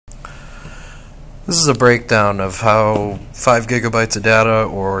This is a breakdown of how 5 gigabytes of data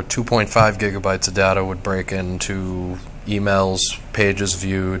or 2.5 gigabytes of data would break into emails, pages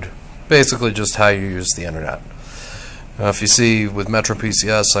viewed, basically just how you use the internet. If you see with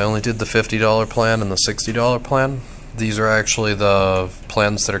MetroPCS, I only did the $50 plan and the $60 plan. These are actually the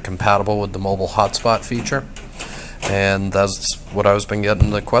plans that are compatible with the mobile hotspot feature, and that's what I was been getting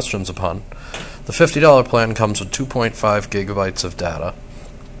the questions upon. The $50 plan comes with 2.5 gigabytes of data.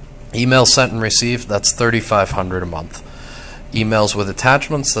 Emails sent and received, that's $3,500 a month. Emails with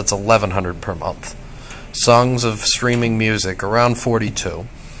attachments, that's $1,100 per month. Songs of streaming music, around 42.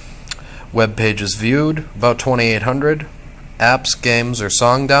 Web pages viewed, about 2,800. Apps, games, or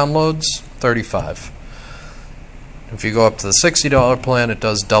song downloads, 35. If you go up to the $60 plan, it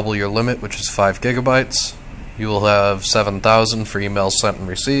does double your limit, which is 5 gigabytes. You will have 7,000 for emails sent and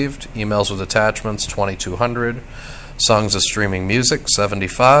received. Emails with attachments, 2,200. Songs of streaming music,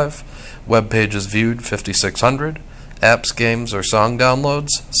 75. Web pages viewed, 5,600. Apps, games, or song downloads,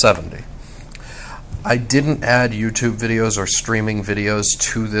 70. I didn't add YouTube videos or streaming videos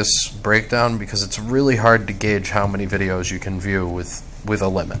to this breakdown because it's really hard to gauge how many videos you can view with a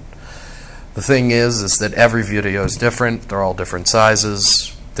limit. The thing is that every video is different. They're all different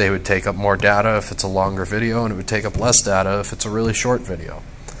sizes. They would take up more data if it's a longer video, and it would take up less data if it's a really short video.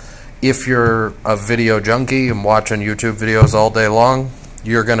 If you're a video junkie and watching YouTube videos all day long,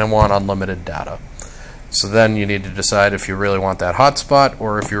 you're going to want unlimited data. So then you need to decide if you really want that hotspot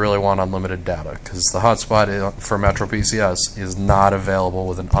or if you really want unlimited data, because the hotspot for MetroPCS is not available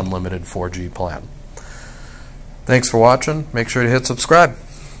with an unlimited 4G plan. Thanks for watching. Make sure to hit subscribe.